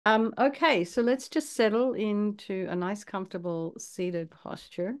Okay, so let's just settle into a nice, comfortable seated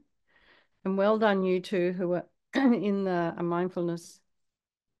posture. And well done, you two who are in the mindfulness.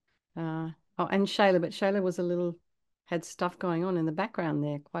 Oh, and Shayla, but Shayla was had stuff going on in the background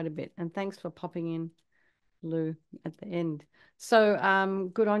there quite a bit. And thanks for popping in, Lou, at the end. So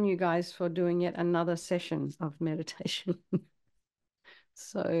good on you guys for doing yet another session of meditation.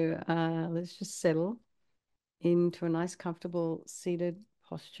 So let's just settle into a nice, comfortable seated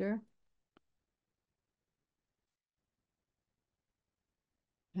posture.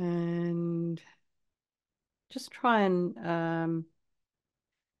 And just try and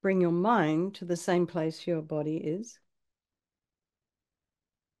bring your mind to the same place your body is.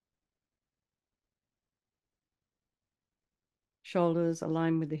 Shoulders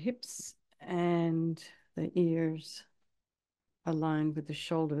align with the hips and the ears aligned with the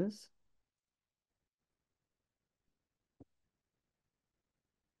shoulders.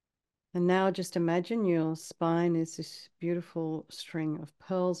 And now just imagine your spine is this beautiful string of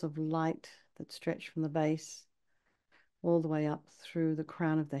pearls of light that stretch from the base all the way up through the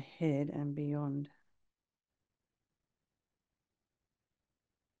crown of the head and beyond.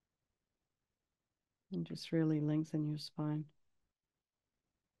 And just really lengthen your spine.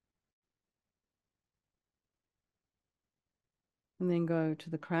 And then go to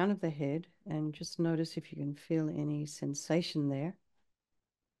the crown of the head and just notice if you can feel any sensation there.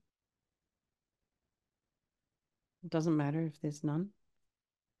 It doesn't matter if there's none.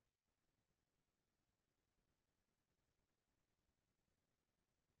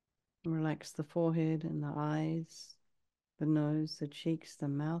 Relax the forehead and the eyes, the nose, the cheeks, the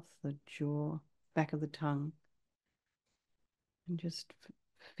mouth, the jaw, back of the tongue. And just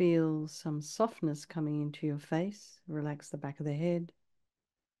feel some softness coming into your face. Relax the back of the head,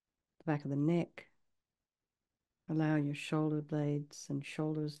 the back of the neck. Allow your shoulder blades and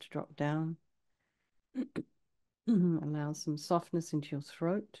shoulders to drop down. Allow some softness into your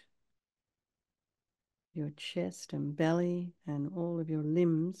throat, your chest and belly, and all of your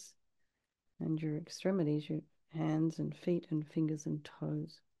limbs and your extremities, your hands and feet and fingers and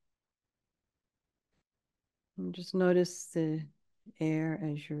toes. And just notice the air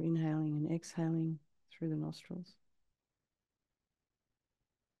as you're inhaling and exhaling through the nostrils.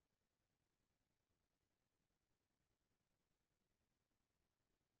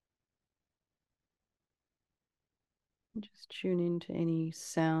 And just tune into any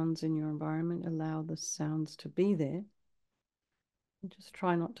sounds in your environment. Allow the sounds to be there. And just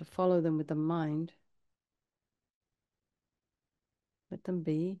try not to follow them with the mind. Let them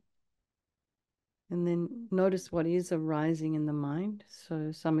be. And then notice what is arising in the mind.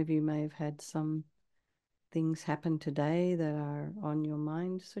 So some of you may have had some things happen today that are on your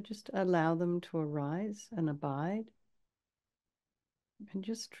mind. So just allow them to arise and abide. And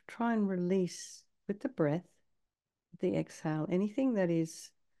just try and release with the breath, the exhale, anything that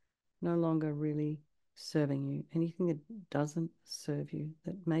is no longer really serving you, anything that doesn't serve you,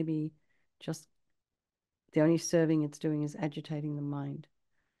 that maybe just the only serving it's doing is agitating the mind.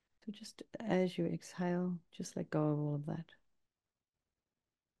 So just as you exhale, just let go of all of that.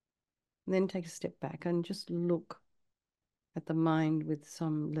 And then take a step back and just look at the mind with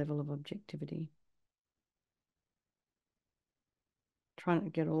some level of objectivity. Try not to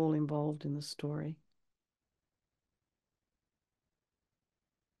get all involved in the story.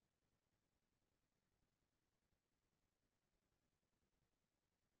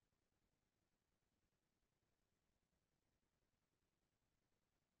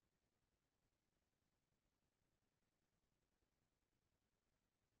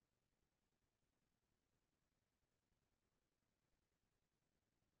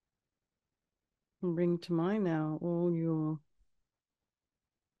 And bring to mind now all your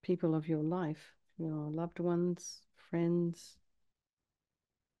people of your life, your loved ones, friends,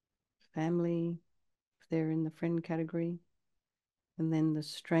 family, if they're in the friend category, and then the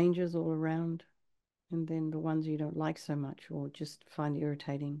strangers all around, and then the ones you don't like so much or just find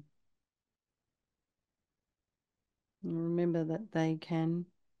irritating. And remember that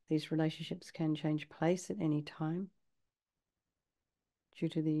these relationships can change place at any time due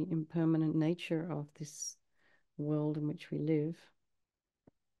to the impermanent nature of this world in which we live.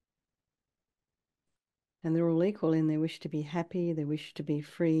 And they're all equal in their wish to be happy, their wish to be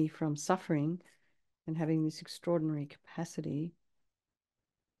free from suffering, and having this extraordinary capacity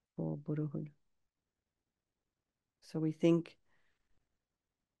for Buddhahood. So we think,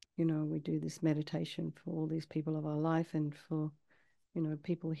 we do this meditation for all these people of our life and for,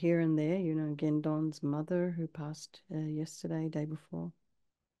 people here and there, Gendon's mother who passed yesterday, day before.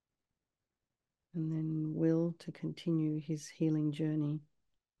 And then Will to continue his healing journey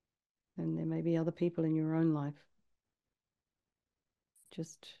maybe other people in your own life.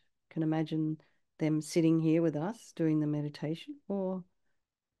 Just can imagine them sitting here with us doing the meditation, or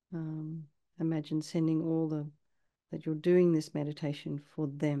imagine sending all that you're doing this meditation for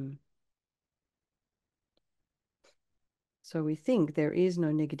them. So we think there is no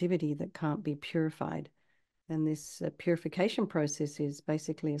negativity that can't be purified. And this purification process is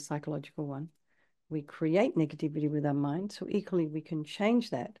basically a psychological one. We create negativity with our mind, so equally we can change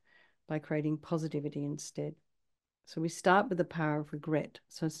that by creating positivity instead. So we start with the power of regret.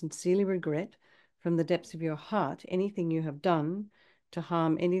 So sincerely regret from the depths of your heart anything you have done to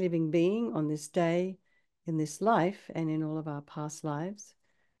harm any living being on this day, in this life, and in all of our past lives.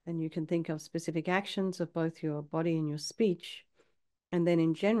 And you can think of specific actions of both your body and your speech, and then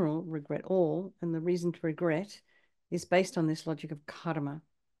in general, regret all. And the reason to regret is based on this logic of karma.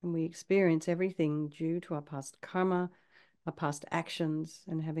 And we experience everything due to our past karma, our past actions,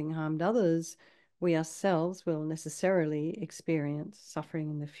 and having harmed others, we ourselves will necessarily experience suffering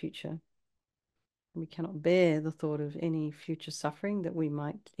in the future. We cannot bear the thought of any future suffering that we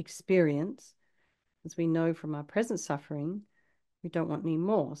might experience. As we know from our present suffering, we don't want any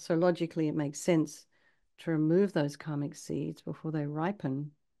more. So logically, it makes sense to remove those karmic seeds before they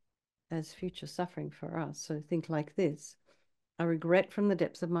ripen as future suffering for us. So think like this: I regret from the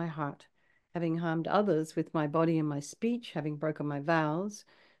depths of my heart having harmed others with my body and my speech, having broken my vows,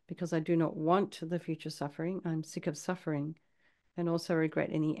 because I do not want the future suffering. I'm sick of suffering, and also regret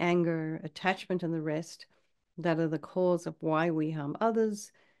any anger, attachment, and the rest that are the cause of why we harm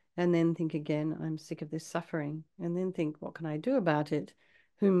others. And then think again, I'm sick of this suffering. And then think, what can I do about it?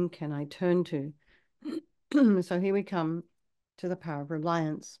 Whom can I turn to? So here we come to the power of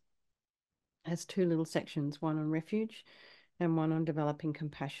reliance. It has two little sections, one on refuge and one on developing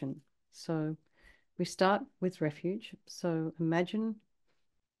compassion. So we start with refuge. So imagine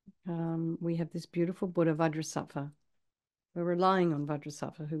we have this beautiful Buddha Vajrasattva. We're relying on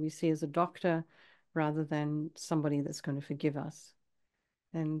Vajrasattva, who we see as a doctor rather than somebody that's going to forgive us.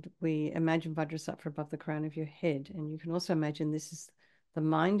 And we imagine Vajrasattva above the crown of your head. And you can also imagine this is the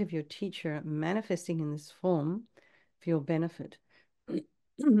mind of your teacher manifesting in this form for your benefit.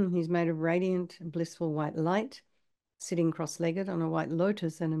 He's made of radiant, blissful white light, sitting cross-legged on a white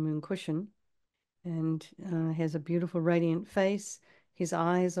lotus and a moon cushion, and has a beautiful radiant face. His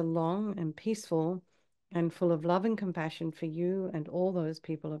eyes are long and peaceful and full of love and compassion for you and all those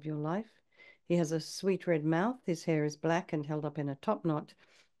people of your life. He has a sweet red mouth. His hair is black and held up in a top knot.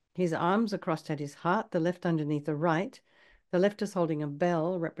 His arms are crossed at his heart, the left underneath the right. The left is holding a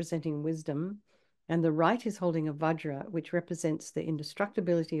bell representing wisdom, and the right is holding a vajra, which represents the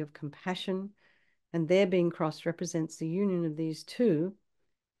indestructibility of compassion. And their being crossed represents the union of these two,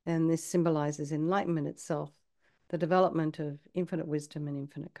 and this symbolizes enlightenment itself, the development of infinite wisdom and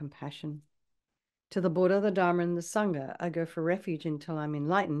infinite compassion. To the Buddha, the Dharma, and the Sangha, I go for refuge until I'm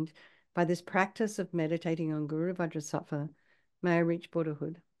enlightened. By this practice of meditating on Guru Vajrasattva, may I reach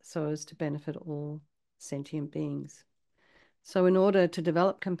Buddhahood so as to benefit all sentient beings. So in order to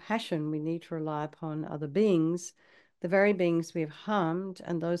develop compassion, we need to rely upon other beings, the very beings we have harmed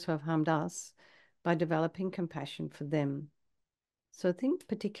and those who have harmed us, by developing compassion for them. So think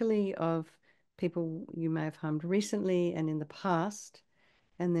particularly of people you may have harmed recently and in the past,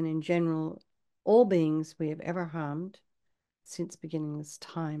 and then in general, all beings we have ever harmed since beginningless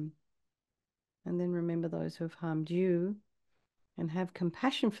time. And then remember those who have harmed you and have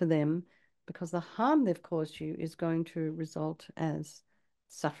compassion for them, because the harm they've caused you is going to result as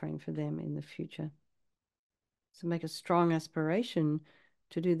suffering for them in the future. So make a strong aspiration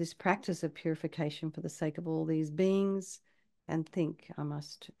to do this practice of purification for the sake of all these beings, and think, I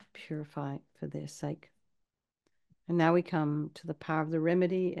must purify for their sake. And now we come to the power of the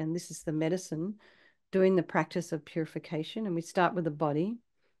remedy, and this is the medicine, doing the practice of purification. And we start with the body.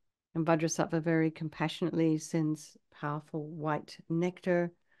 And Vajrasattva very compassionately sends powerful white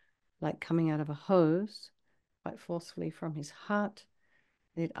nectar, like coming out of a hose, quite forcefully from his heart.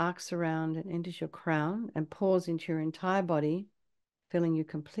 It arcs around and enters your crown and pours into your entire body, filling you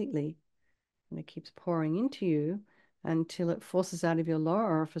completely. And it keeps pouring into you until it forces out of your lower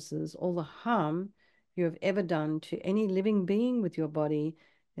orifices all the harm you have ever done to any living being with your body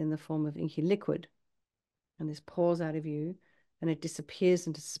in the form of inky liquid. And this pours out of you and it disappears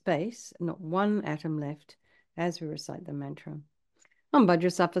into space, not one atom left, as we recite the mantra. Om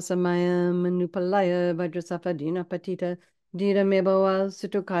Vajrasattva Samaya Manupalaya Vajrasattva Dina Patita Dira Mebawa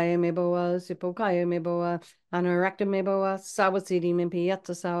Sutukaya Mebawa Sipokaya Mebawa Anarakta Mebawa Sawasidi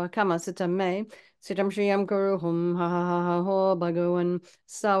Mimpiyatsa Sawa Kama Sitam Me Sitam Shriyam Guru Hum Ha Ha Ha Ha Ho Bhagavan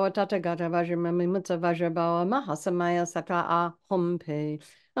Sawa Tatagata Vajramami Mutsa Vajrabawa Mahasamaya Sata A Hum Pe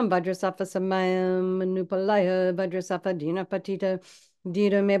Vajrasattva Samayam Manupalaya Vajrasattva Dina Patita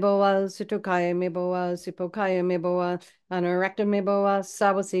Dita Meboa Sutukaya Meboa Sipokaya Meboa Anarakta Meboa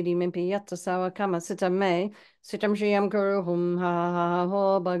Sawasidi Mimpi Yatta Sawa Kama Sita Me Sitam Shiyam Guru Hum Ha Ha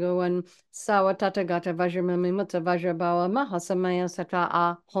Ho Bhagawan Sawa Tata Gata Vajramami Mutta Vajrabawa Mahasamaya Satra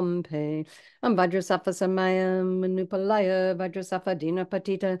A Hompe Vajrasattva Samayam Manupalaya Vajrasattva Dina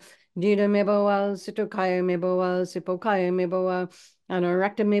Patita Dita Meboa Sutukaya Meboa Sipokaya Meboa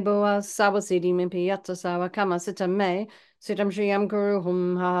Anarakta Meboa Sawasidi Mimpi Yatta Sawa Kama Sita Me Sitam Shriyam Guru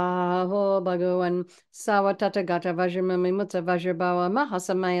Hum Ha Ho Bhagawan Sawa Tata Gata Vajramami Mutta Vajrabawa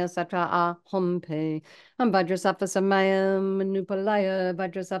Mahasamaya Satra A Hompe Vajrasattva Samaya Manupalaya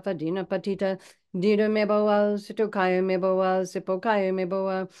Vajrasattva Dina Patita Dita Meboa Situkaya Meboa Sipokaya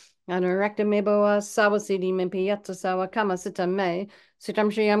Meboa Anarakta Meboa Sawasidi Mimpi Yatta Sawa Kama Sita Me Sitam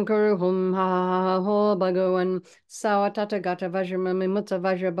Shriyam Guru Hum Ha Ho Bhagawan Sawa Tata Gata Vajramami Mutta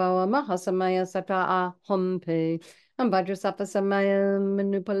Vajrabawa Mahasamaya Satra A Hompe Vajrasattva Samaya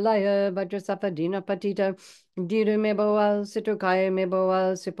Manupalaya Vajrasattva Dina Patita Dita Meboa Situkaya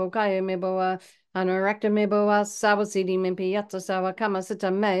Meboa Sipokaya Meboa Anarakta Meboa Sawasidi Mimpi Yatta Sawa Kama Sita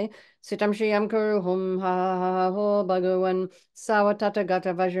Me Sitam Shriyam Kuru Hum Ha Ho Bhagawan Sawa Tata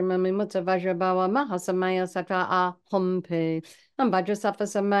Gata Vajramami Mutta Vajrabawa Mahasamaya Satra A Hompe Vajrasattva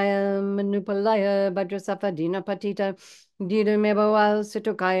Samaya Manupalaya Vajrasattva Dina Patita Dita Meboa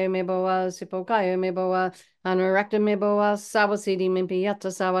Situkaya Meboa Sipokaya Meboa Anarakta Meboa Sawasidi Mimpi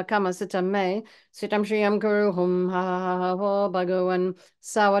Yatta Sawa Kama Sita Me Sitam Shriyam Guru Hum Ha Ho Bhagawan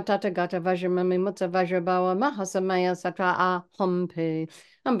Sawa Tata Gata Vajramami Mutta Vajrabawa Mahasamaya Satra A Hompe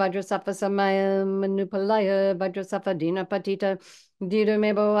Vajrasattva Samaya Manupalaya Vajrasattva Dina Patita Dita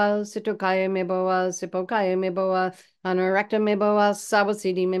Meboa Situkaya Meboa Sipokaya Meboa Anarakta Meboa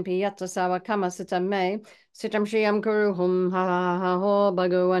Sawasidi Mimpi Yatta Sawa Kama Sita Me Sitam Shriyam Guru Hum Ha Ho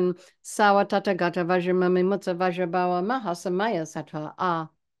Bhagawan Sawa Tata Gata Vajramami Mutta Vajrabawa Mahasamaya Satra A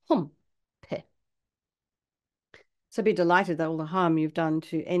Hum Pe. So be delighted that all the harm you've done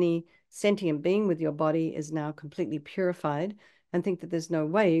to any sentient being with your body is now completely purified, and think that there's no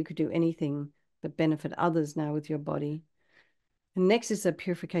way you could do anything but benefit others now with your body. And next is the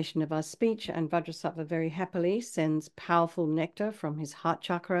purification of our speech, and Vajrasattva very happily sends powerful nectar from his heart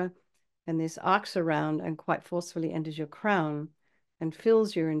chakra, and this arcs around and quite forcefully enters your crown and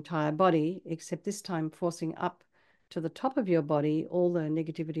fills your entire body, except this time forcing up to the top of your body all the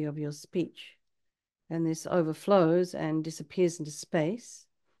negativity of your speech. And this overflows and disappears into space,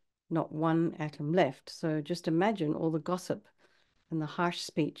 not one atom left. So just imagine all the gossip and the harsh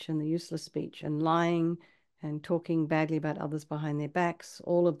speech and the useless speech and lying and talking badly about others behind their backs.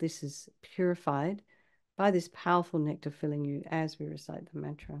 All of this is purified by this powerful nectar filling you as we recite the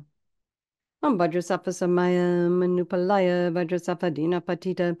mantra. Vajrasattva Samaya Manupalaya Vajrasattva Dina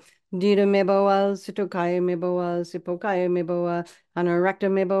Patita Dita Meboa Situkaya Meboa Sipokaya Meboa Anarakta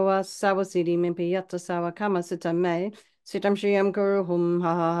Meboa Sawasidi Mimpi Yatta Sawa Kama Sita Me Sitam Shriyam Guru Hum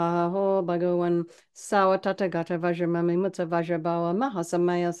Ha Ho Bhagawan Sawa Tata Gata Vajramami Mutta Vajrabawa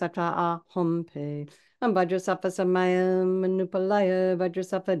Mahasamaya Satra A Hompe Vajrasattva Samaya Manupalaya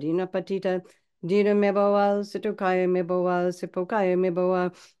Vajrasattva Dina Patita Dita Meboa Situkaya Meboa Sipokaya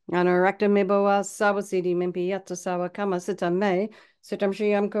Meboa Anarakta Meboa Sawasidi Mimpi Yatta Sawa Kama Sita Me Sitam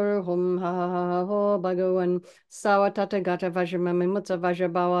Shriyam Kuru Hum Ha Ho Bhagawan Sawa Tata Gata Vajramami Mutta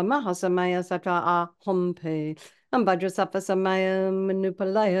Vajrabawa Mahasamaya Satra A Hompe Vajrasattva Samaya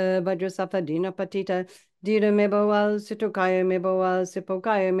Manupalaya Vajrasattva Dina Patita Dita Meboa Situkaya Meboa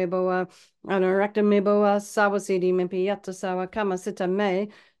Sipokaya Meboa Anarakta Meboa Sawasidi Mimpi Yatta Sawa Kama Sita Me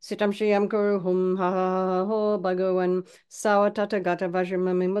Sitam Shriyam Guru Hum Ha Ho Bhagawan Sawa Tata Gata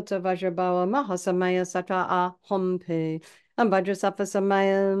Vajramami Mutta Vajrabawa Mahasamaya Satra A Hompe Vajrasattva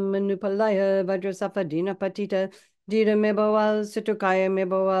Samaya Manupalaya Vajrasattva Dina Patita Dita Meboa Situkaya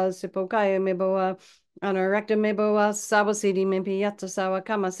Meboa Sipokaya Meboa Anarakta Meboa Sawasidi Mimpi Yatta Sawa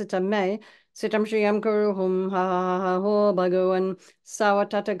Kama Sita Me Sitam Shriyam Guru Hum Ha Ho Bhagawan Sawa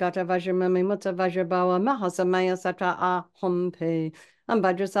Tata Gata Vajramami Mutta Vajrabawa Mahasamaya Satra A Hompe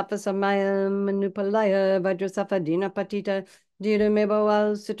Vajrasattva Samaya Manupalaya Vajrasattva Dina Patita Dita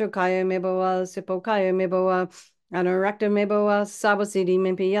Meboa Situkaya Meboa Sipokaya Meboa Anarakta Meboa Sawasidi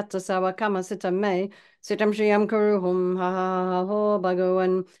Mimpi Yatta Sawa Kama Sita Me Sitam Shriyam Kuru Hum Ha Ho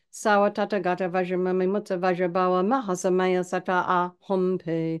Bhagawan Sawa Tata Gata Vajramami Mutta Vajrabawa Mahasamaya Satra A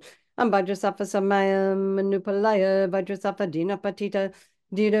Hompe Vajrasattva Samaya Manupalaya Vajrasattva Dina Patita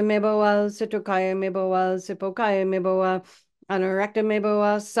Dita Meboa Situkaya Meboa Sipokaya Meboa Anarakta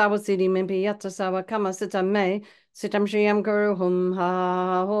Meboa Sawasidi Mimpi Yatta Sawa Kama Sita Me Sitam Shriyam Guru Hum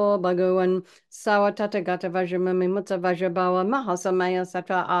Ha Ho Bhagavan Sawatata Gata Vajramami Mutta Vajrabawa Mahasamaya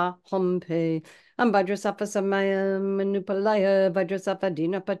Satra A Hum Pe Ambhadrasapa Samaya Manupalaya Vajrasapa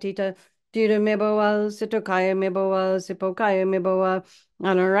Dina Patita Dira Meboa Sitokaya Meboa Sipokaya Meboa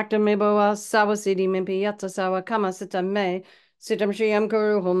Anarakta Meboa Sawasidi Mimpi Yatsa Sawa Kama Sita Me Sitam Shriyam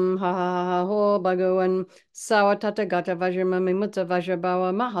Guru Hum Ha Ho Bhagavan Sawatata Gata Vajramami Mutta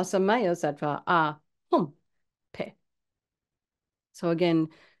Vajrabawa Mahasamaya Satra A Hum Pe. So again,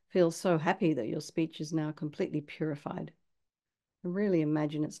 feel so happy that your speech is now completely purified. Really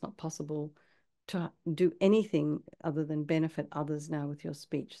imagine it's not possible to do anything other than benefit others now with your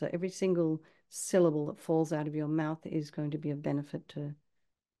speech. So every single syllable that falls out of your mouth is going to be of benefit to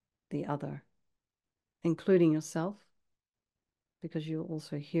the other, including yourself, because you'll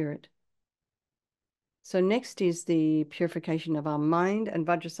also hear it. So next is the purification of our mind, and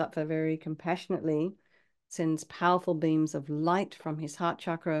Vajrasattva very compassionately sends powerful beams of light from his heart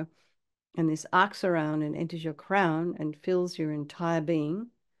chakra, and this arcs around and enters your crown and fills your entire being.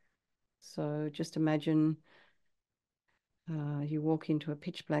 So just imagine you walk into a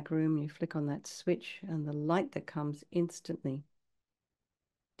pitch black room, you flick on that switch, and the light that comes instantly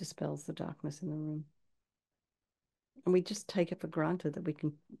dispels the darkness in the room. And we just take it for granted that we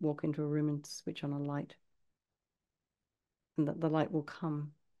can walk into a room and switch on a light, and that the light will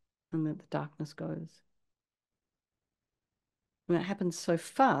come and that the darkness goes. And it happens so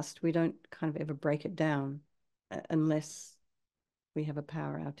fast, we don't kind of ever break it down unless we have a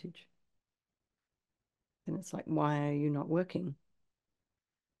power outage. And it's like, why are you not working?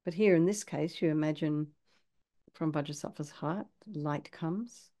 But here in this case, you imagine from Vajrasattva's heart, light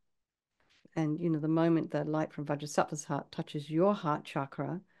comes. And, the moment that light from Vajrasattva's heart touches your heart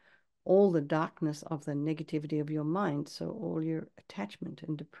chakra, all the darkness of the negativity of your mind, so all your attachment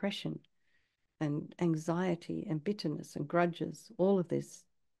and depression and anxiety and bitterness and grudges, all of this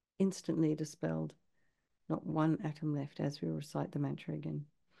instantly dispelled. Not one atom left as we recite the mantra again.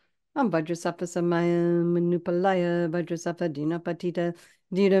 Vajrasattva Samaya Manupalaya Vajrasattva Dina Patita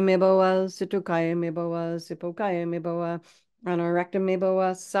Dira Meboa Situkaya Meboa Sipokaya Meboa Anarakta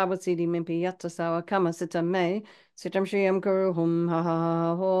Meboa Sawasidi Mimpi Yatta Sawa Kama Sita Me Sitam Shriyam Kuru Hum Ha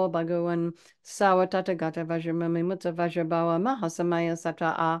Ha Ho Bhagavan Sawa Tata Gata Vajramami Mutta Vajrabawa Mahasamaya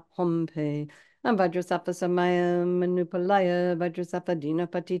Satra A Hum Pe Vajrasattva Samaya Manupalaya Vajrasattva Dina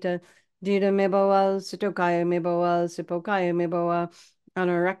Patita Dira Meboa Situkaya Meboa Sipokaya Meboa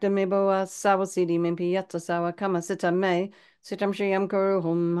Anarakta Meboa Sawasidi Mimpi Yatta Sawa Kama Sita Me Sitam Shriyam Kuru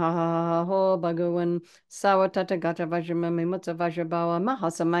Hum Ha Ha Ho Bhagavan Sawa Tata Gata Vajramami Mutta Vajrabawa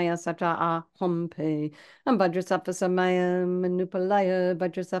Mahasamaya Satra A Hum Pe Vajrasattva Samaya Manupalaya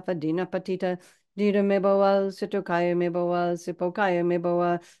Vajrasattva Dina Patita Dira Meboa Situkaya Meboa Sipokaya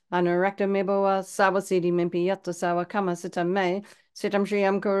Meboa Anarakta Meboa Sawasidi Mimpi Yatta Sawa Kama Sita Me Sitam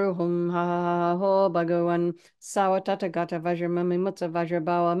Shriyam Kuru Hum Ha Ho Bhagavan Sawa Tata Gata Vajramami Mutta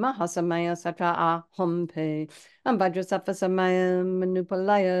Vajrabawa Mahasamaya Satra A Hum Pe Vajrasattva Samaya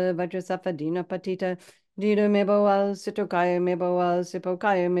Manupalaya Vajrasattva Dina Patita Dira Meboa Situkaya Meboa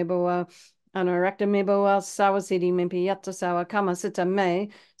Sipokaya Meboa Anarakta Meboa Sawasidi Mimpi Yatta Sawa Kama Sita Me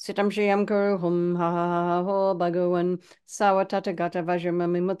Sitam Shriyam Kuru Hum Ha Ho Bhagavan Sawa Tata Gata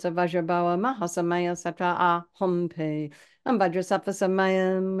Vajramami Mutta Vajrabawa Mahasamaya Satra A Hum Pe Vajrasattva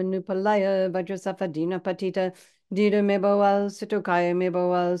Samaya Manupalaya Vajrasattva Dina Patita Dira Meboa Situkaya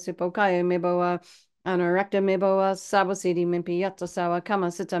Meboa Sipokaya Meboa Anarakta Meboa Sawasidi Mimpi Yatta Sawa Kama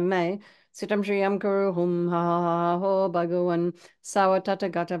Sita Me Sitam Shriyam Kuru Hum Ha Ho Bhagavan Sawa Tata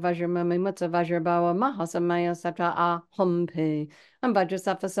Gata Vajramami Mutta Vajrabawa Mahasamaya Satra A Hum Pe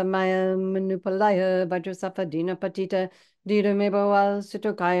Vajrasattva Samaya Manupalaya Vajrasattva Dina Patita Dira Meboa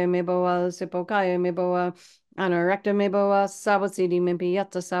Situkaya Meboa Sipokaya Meboa Anarakta Meboa Sawasidi Mimpi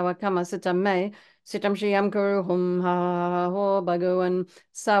Yatta Sawa Kama Sita Me Sitam Shriyam Kuru Hum Ha Ho Bhagavan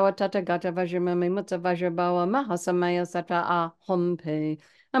Sawa Tata Gata Vajramami Mutta Vajrabawa Mahasamaya Satra A Hum Pe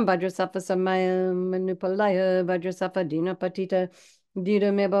Vajrasattva Samaya Manupalaya Vajrasattva Dina Patita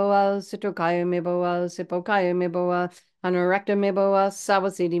Dira Meboa Situkaya Meboa Sipokaya Meboa Anarakta Meboa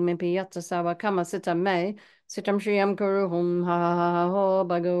Sawasidi Mimpi Yatta Sawa Kama Sita Me Sitam Shriyam Kuru Hum Ha Ho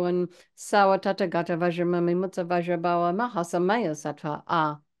Bhagavan Sawa Tata Gata Vajramami Mutta Vajrabawa Mahasamaya Satra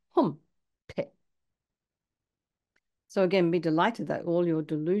A Hum Pe. So again, be delighted that all your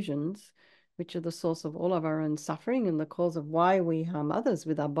delusions, which are the source of all of our own suffering and the cause of why we harm others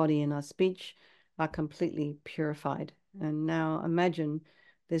with our body and our speech, are completely purified. And now imagine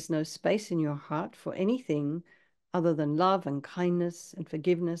there's no space in your heart for anything other than love and kindness and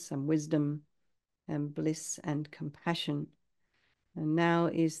forgiveness and wisdom and bliss and compassion. And now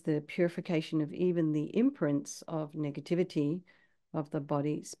is the purification of even the imprints of negativity of the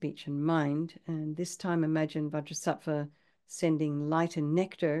body, speech, and mind. And this time, imagine Vajrasattva sending light and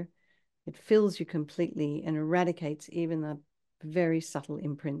nectar. It fills you completely and eradicates even the very subtle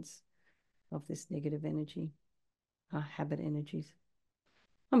imprints of this negative energy, our habit energies.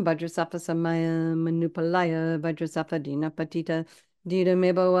 Vajrasattva Samaya Manupalaya Vajrasattva Dina Patita Dida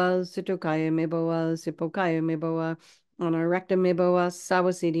Meboa Sutukaya Meboa Sipokaya Meboa Anarakta Meboa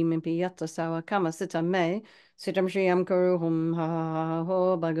Sawasidi Mimpiyata Sawa Kama Sita Me Sitam Shriyam Kuruhum Ha Ha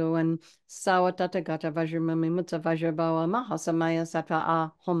Ho Bhagawan Sawa Tata Gata Vajramami Mutta Vajrabawa Mahasamaya Sattva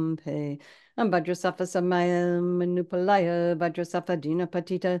A Hompe Vajrasattva Samaya Manupalaya Vajrasattva Dina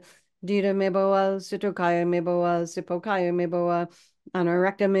Patita Dida Meboa Sutukaya Meboa Sipokaya Meboa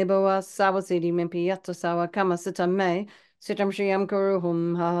Anarakta meboa sawasidi mimpiyato sawa kama sita me sitam shriyam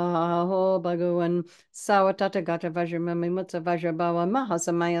kuruhum ha ha ha ho bhagawan sawa tata gata vajramami mutta vajrabawa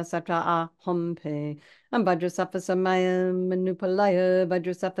mahasamaya satra a hompe vajrasattva samaya manupalaya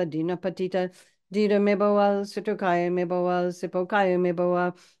vajrasattva dina patita dida meboa sutukaya meboa sipokaya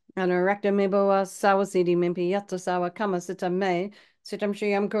meboa anarakta meboa sawasidi mimpiyato sawa kama sita me sitam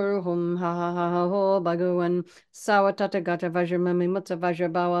shriyam kuruhum ha ha ha ho bhagawan Sawa tata gata vajramami mutta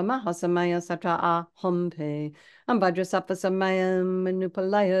vajrabawa mahasamaya satra a hompe. Vajrasattva samaya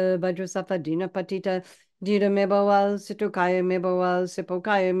manupalaya vajrasattva dina patita dida meboa situkaya meboa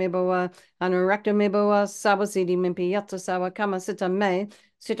sipokaya meboa anurakta meboa sawasidi mimpi yata sawa kama sita me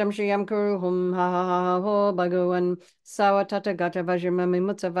sitam shriyam kuruhum ha ha ha ho bhagawan sawa tata gata vajramami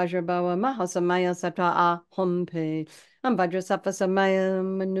mutta vajrabawa mahasamaya satra a hompe. Vajrasattva samaya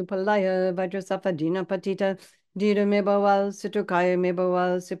manupalaya vajrasattva dina patita Dida meboa, situkaya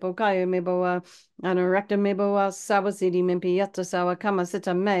meboa, sipokaya meboa, anarakta meboa, sawasidi mimpiyata sawa kama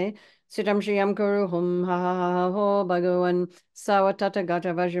sita me, sitam shriyam kuruhum ha ha ha ho bhagawan, sawa tata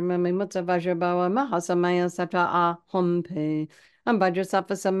gata vajramami mutta vajrabawa mahasamaya satra a hompe.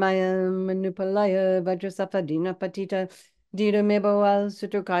 Vajrasattva samaya manupalaya, vajrasattva dina patita, dida meboa,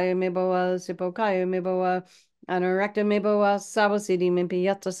 situkaya meboa, sipokaya meboa, anarakta meboa, sawasidi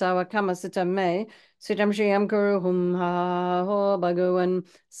mimpiyata sawa kama sita me, Sitam Shriyam Kuruhum Ha Ho Bhagawan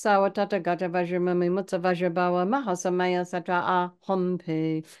Sawatata Gata Vajramami Mutta Vajrabawa Mahasamaya Satra A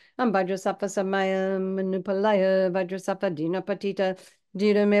Hompe Vajrasattva Samaya Manupalaya Vajrasattva Dina Patita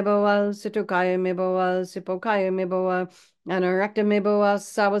Dida Meboa Situkaya Meboa Sipokaya Meboa Anarakta Meboa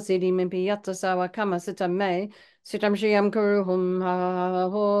Sawasidi Mimpiyata Sawa Kama Sita Me Sitam Shriyam Kuruhum Ha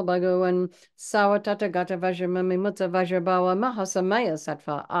Ho Bhagawan Sawatata Gata Vajramami Mutta Vajrabawa Mahasamaya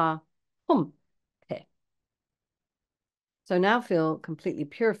Sattva A Hum. Okay. So now feel completely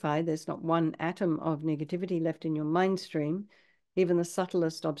purified. There's not one atom of negativity left in your mind stream. Even the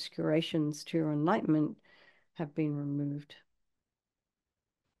subtlest obscurations to your enlightenment have been removed.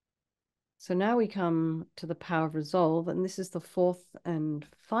 So now we come to the power of resolve, and this is the fourth and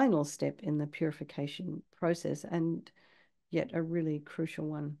final step in the purification process, and yet a really crucial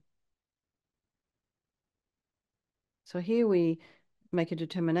one. So here we make a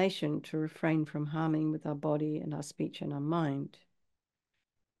determination to refrain from harming with our body and our speech and our mind.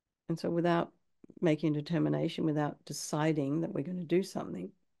 And so without making a determination, without deciding that we're going to do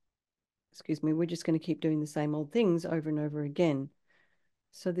something, we're just going to keep doing the same old things over and over again.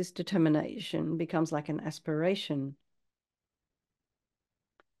 So this determination becomes like an aspiration.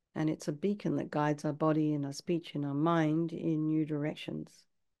 And it's a beacon that guides our body and our speech and our mind in new directions.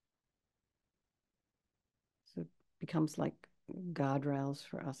 So it becomes like guardrails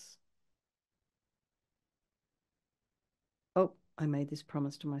for us. Oh, I made this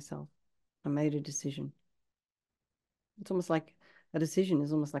promise to myself. I made a decision. It's almost like a decision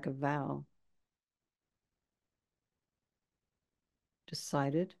is almost like a vow.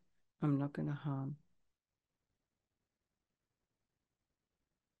 Decided I'm not going to harm.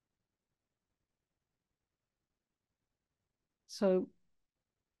 So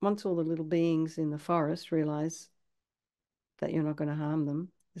once all the little beings in the forest realize that you're not going to harm them,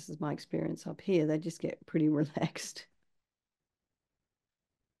 this is my experience up here, they just get pretty relaxed.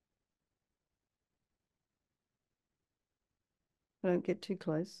 They don't get too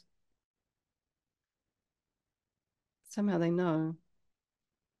close. Somehow they know.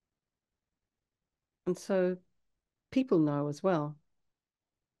 And so people know as well.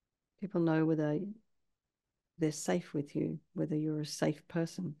 People know whether they're safe with you, whether you're a safe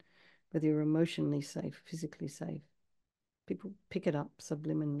person, whether you're emotionally safe, physically safe. People pick it up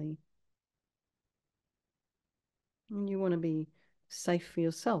subliminally. And you want to be safe for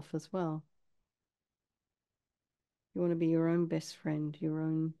yourself as well. You want to be your own best friend, your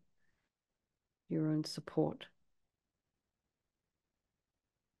own support.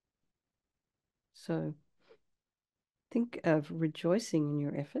 So think of rejoicing in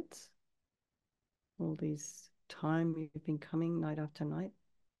your efforts. All these time you've been coming night after night.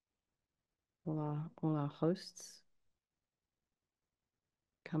 All our hosts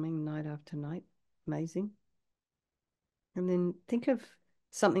coming night after night. Amazing. And then think of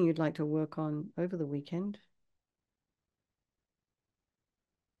something you'd like to work on over the weekend.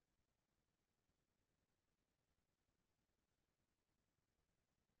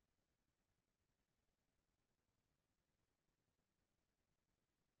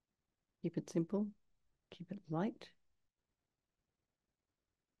 Keep it simple. Keep it light.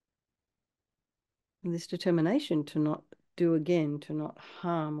 And this determination to not do again, to not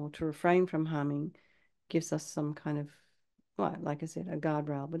harm or to refrain from harming, gives us some kind of, well, like I said, a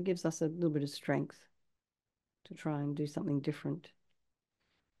guardrail, but it gives us a little bit of strength to try and do something different.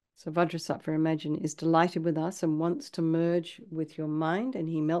 So Vajrasattva, imagine, is delighted with us and wants to merge with your mind, and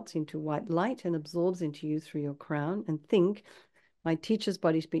he melts into white light and absorbs into you through your crown. And think, my teacher's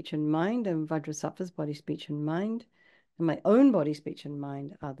body, speech, and mind, and Vajrasattva's body, speech, and mind, and my own body, speech, and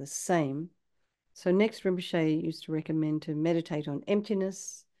mind are the same. So next, Rinpoche used to recommend to meditate on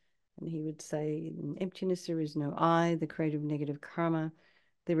emptiness. And he would say, in emptiness, there is no I, the creator of negative karma.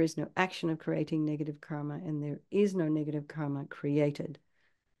 There is no action of creating negative karma, and there is no negative karma created.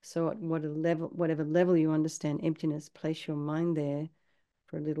 So at whatever level you understand emptiness, place your mind there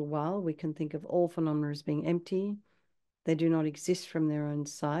for a little while. We can think of all phenomena as being empty. They do not exist from their own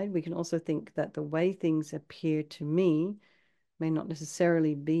side. We can also think that the way things appear to me may not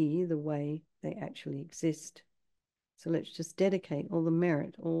necessarily be the way they actually exist. So let's just dedicate all the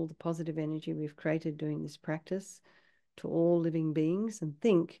merit, all the positive energy we've created doing this practice to all living beings, and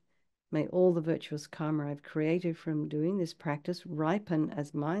think, may all the virtuous karma I've created from doing this practice ripen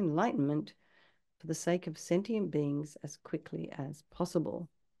as my enlightenment for the sake of sentient beings as quickly as possible.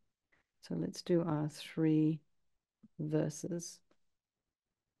 So let's do our 3 verses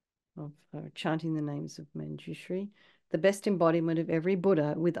of chanting the names of Manjushri. The best embodiment of every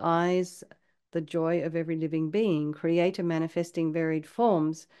Buddha, with eyes, the joy of every living being, creator manifesting varied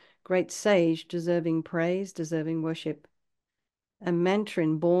forms, great sage, deserving praise, deserving worship. A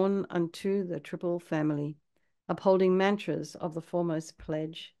mantrin born unto the triple family, upholding mantras of the foremost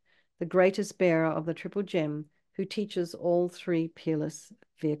pledge, the greatest bearer of the triple gem, who teaches all 3 peerless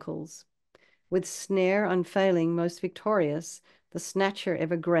vehicles. With snare unfailing, most victorious, the snatcher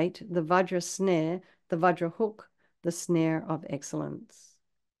ever great, the Vajra snare, the Vajra hook, the snare of excellence.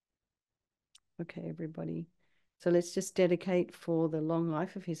 Okay, everybody. So let's just dedicate for the long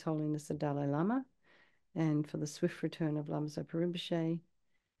life of His Holiness the Dalai Lama, and for the swift return of Lama Zopa Rinpoche,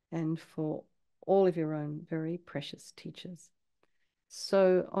 and for all of your own very precious teachers.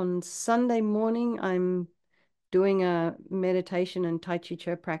 So on Sunday morning, I'm doing a meditation and Tai Chi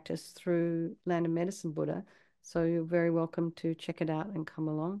Cho practice through Land of Medicine Buddha. So you're very welcome to check it out and come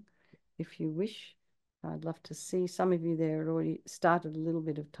along if you wish. I'd love to see some of you there had already started a little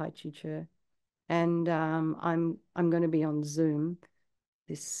bit of Tai Chi Cho. And I'm going to be on Zoom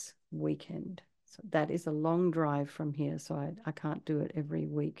this weekend. So that is a long drive from here, so I can't do it every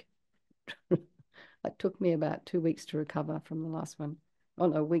week. It took me about 2 weeks to recover from the last one. Oh,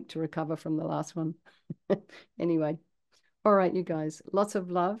 no, a week to recover from the last one. Anyway, all right, you guys, lots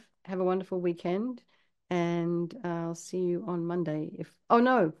of love. Have a wonderful weekend, and I'll see you on Monday. Oh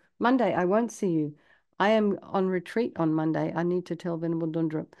no, Monday I won't see you. I am on retreat on Monday. I need to tell Venerable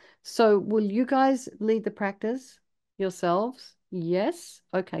Dundrup. So will you guys lead the practice yourselves? Yes?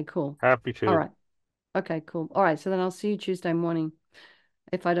 Okay, cool. Happy All to. right. Okay, cool. All right, so then I'll see you Tuesday morning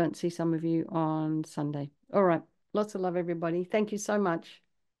if I don't see some of you on Sunday. All right. Lots of love, everybody. Thank you so much.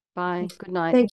 Bye. Good night. Thank